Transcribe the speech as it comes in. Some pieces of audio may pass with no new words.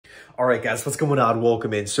All right, guys, what's going on?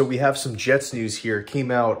 Welcome in. So we have some Jets news here. Came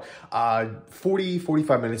out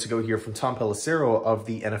 45 minutes ago here from Tom Pelissero of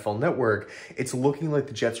the NFL Network. It's looking like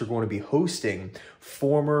the Jets are going to be hosting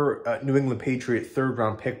former New England Patriot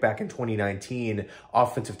third-round pick back in 2019,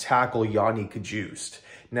 offensive tackle Yodny Cajuste.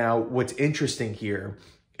 Now, what's interesting here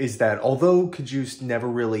is that although Cajuste never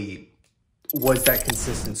really was that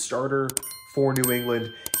consistent starter for New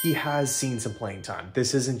England, he has seen some playing time.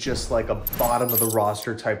 This isn't just like a bottom of the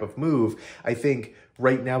roster type of move. I think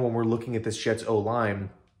right now when we're looking at this Jets O-line,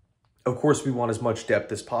 of course we want as much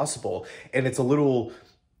depth as possible. And it's a little,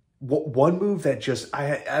 one move that just,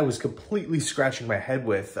 I was completely scratching my head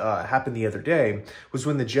with, happened the other day, was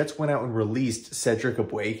when the Jets went out and released Cedric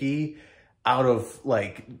Ogbuehi out of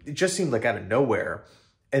like, it just seemed like out of nowhere.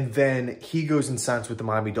 And then he goes and signs with the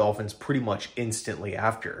Miami Dolphins pretty much instantly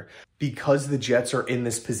after. Because the Jets are in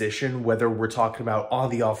this position, whether we're talking about on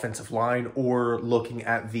the offensive line or looking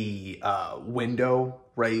at the window,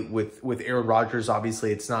 right? With Aaron Rodgers,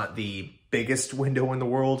 obviously it's not the biggest window in the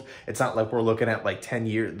world. It's not like we're looking at like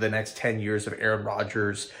the next 10 years of Aaron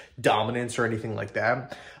Rodgers dominance or anything like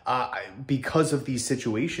that. Because of these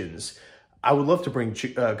situations, I would love to bring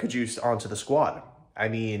Cajuste onto the squad. I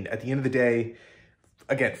mean, at the end of the day,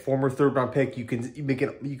 again, former third-round pick, you can make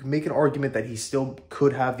an argument that he still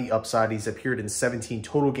could have the upside. He's appeared in 17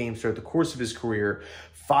 total games throughout the course of his career.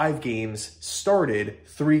 5 games started,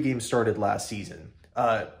 3 games started last season.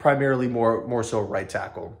 Primarily more so right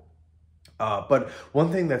tackle. But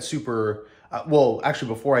one thing that's super, well, actually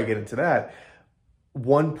before I get into that,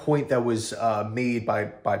 one point that was made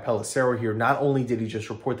by Pelissero here, not only did he just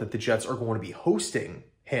report that the Jets are going to be hosting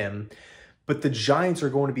him, but the Giants are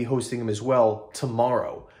going to be hosting him as well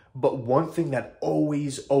tomorrow. But one thing that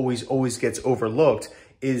always gets overlooked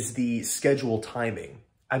is the schedule timing.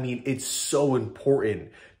 I mean, it's so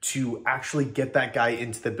important to actually get that guy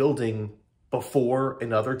into the building before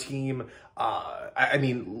another team. I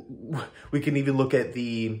mean, we can look at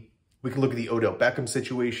the Odell Beckham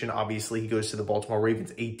situation. Obviously, he goes to the Baltimore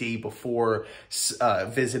Ravens a day before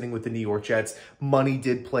visiting with the New York Jets. Money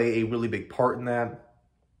did play a really big part in that.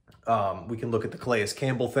 We can look at the Calais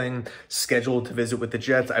Campbell thing, scheduled to visit with the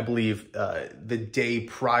Jets. I believe the day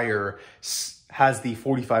prior has the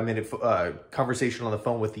 45-minute conversation on the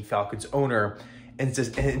phone with the Falcons owner and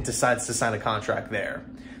decides to sign a contract there.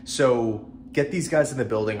 So get these guys in the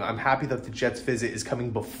building. I'm happy that the Jets visit is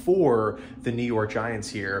coming before the New York Giants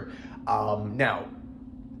here. Now,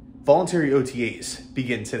 voluntary OTAs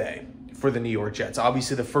begin today for the New York Jets.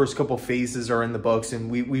 Obviously, the first couple phases are in the books,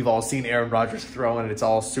 and we've all seen Aaron Rodgers throw, and it's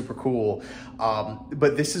all super cool.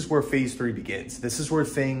 But this is where phase 3 begins. This is where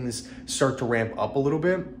things start to ramp up a little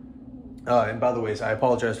bit. And by the way, I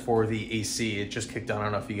apologize for the AC. It just kicked on. I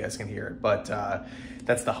don't know if you guys can hear it, but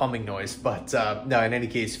that's the humming noise. But no, in any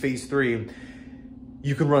case, phase 3,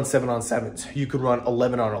 you can run 7-on-7s. You can run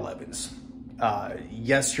 11-on-11s.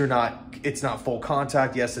 Yes, it's not full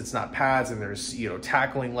contact. Yes, it's not pads and there's,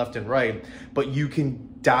 tackling left and right, but you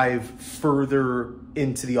can dive further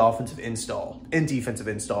into the offensive install and defensive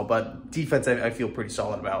install, but defense I feel pretty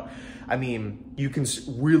solid about. I mean, you can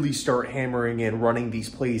really start hammering in running these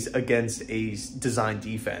plays against a designed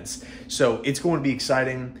defense. So it's going to be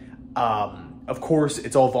exciting. Of course,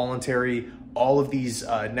 it's all voluntary. All of these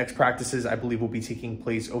next practices, I believe, will be taking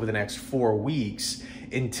place over the next 4 weeks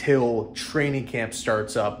until training camp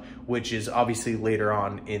starts up, which is obviously later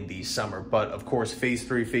on in the summer. But of course, phase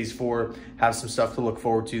 3, phase 4 have some stuff to look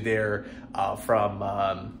forward to there from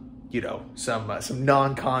some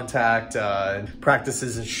non-contact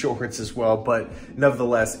practices and shorts as well. But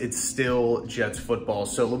nevertheless, it's still Jets football.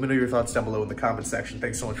 So let me know your thoughts down below in the comment section.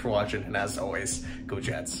 Thanks so much for watching, and as always, go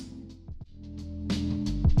Jets.